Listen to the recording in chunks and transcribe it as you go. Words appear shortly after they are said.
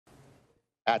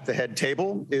At the head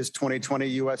table is 2020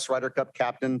 U.S. Ryder Cup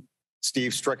captain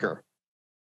Steve Stricker.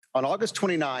 On August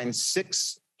 29,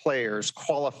 6 players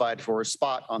qualified for a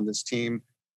spot on this team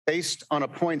based on a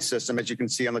point system, as you can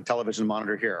see on the television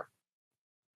monitor here.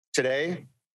 Today,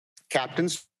 Captain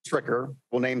Stricker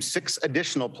will name 6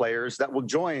 additional players that will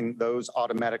join those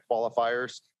automatic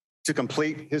qualifiers to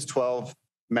complete his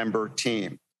 12-member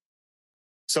team.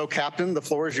 So, Captain, the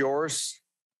floor is yours.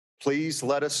 Please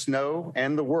let us know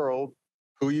and the world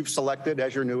who you've selected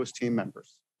as your newest team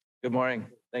members. Good morning.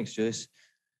 Thanks, Julius.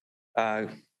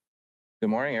 Good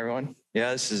morning, everyone.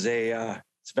 Yeah, this is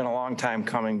it's been a long time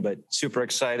coming, but super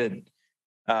excited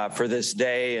for this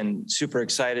day and super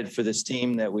excited for this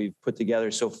team that we've put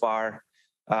together so far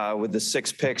with the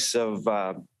 6 picks of,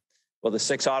 the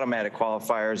 6 automatic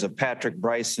qualifiers of Patrick,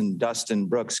 Bryson, Dustin,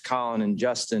 Brooks, Colin, and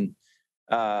Justin.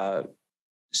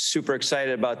 Super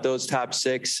excited about those top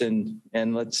 6 and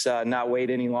let's not wait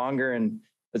any longer and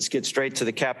let's get straight to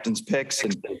the captain's picks.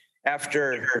 And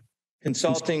after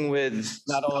consulting with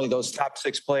not only those top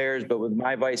 6 players, but with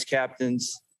my vice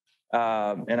captains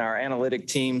and our analytic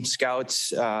team,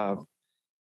 scouts,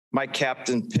 my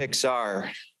captain picks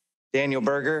are Daniel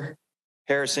Berger,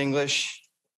 Harris English,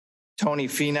 Tony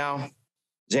Finau,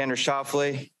 Xander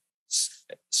Schauffele,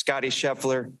 Scotty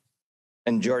Scheffler,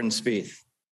 and Jordan Spieth.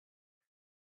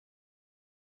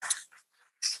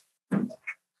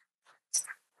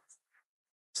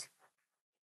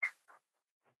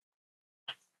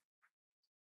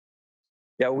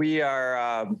 Yeah, we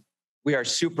are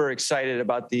super excited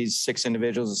about these 6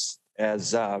 individuals.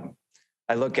 As I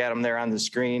look at them there on the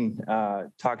screen,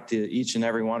 talked to each and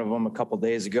every one of them a couple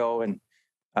days ago, and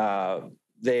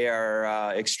they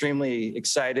are extremely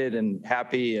excited and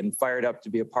happy and fired up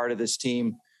to be a part of this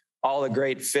team. All a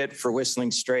great fit for Whistling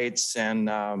Straits, and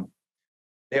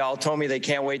they all told me they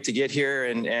can't wait to get here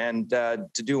and to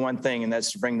do one thing, and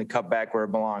that's to bring the cup back where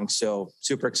it belongs. So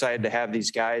super excited to have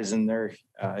these guys, and they're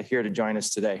here to join us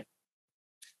today.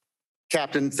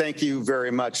 Captain, thank you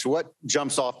very much. What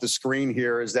jumps off the screen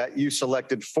here is that you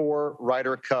selected 4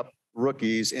 Ryder Cup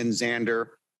rookies in Xander,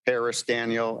 Harris,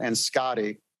 Daniel, and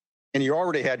Scotty. And you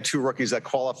already had 2 rookies that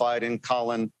qualified in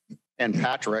Colin and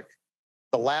Patrick.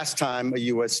 The last time a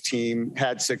U.S. team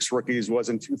had 6 rookies was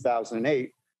in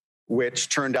 2008, which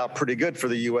turned out pretty good for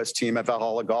the U.S. team at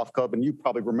Valhalla Golf Club. And you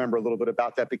probably remember a little bit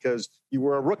about that because you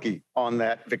were a rookie on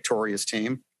that victorious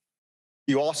team.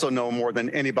 You also know more than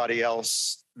anybody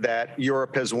else that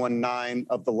Europe has won 9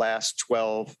 of the last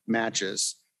 12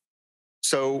 matches.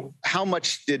 So how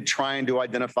much did trying to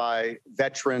identify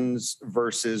veterans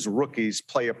versus rookies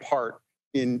play a part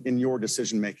in your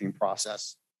decision-making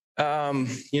process?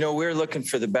 We're looking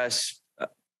for the best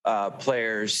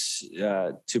players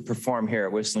to perform here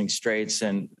at Whistling Straits,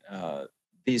 and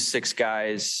these 6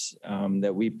 guys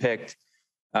that we picked,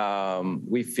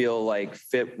 we feel like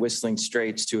fit Whistling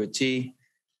Straits to a T.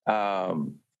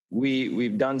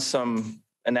 We've done some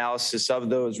analysis of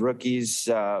those rookies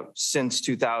since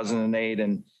 2008,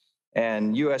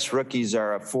 and U.S. rookies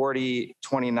are a 40,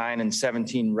 29, and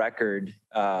 17 record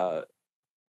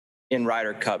in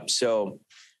Ryder Cup. So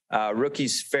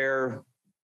rookies fare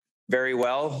very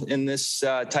well in this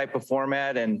type of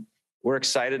format, and we're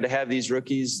excited to have these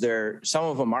rookies. Some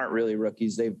of them aren't really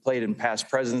rookies. They've played in past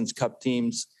President's Cup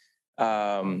teams.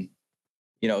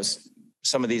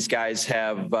 Some of these guys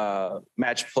have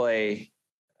match play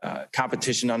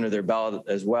competition under their belt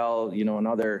as well, and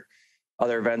other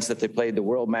events that they played, the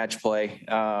World Match Play.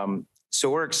 So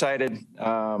we're excited.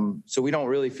 So we don't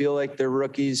really feel like they're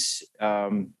rookies.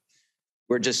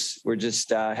 We're just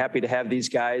happy to have these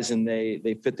guys, and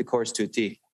they fit the course to a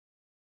T.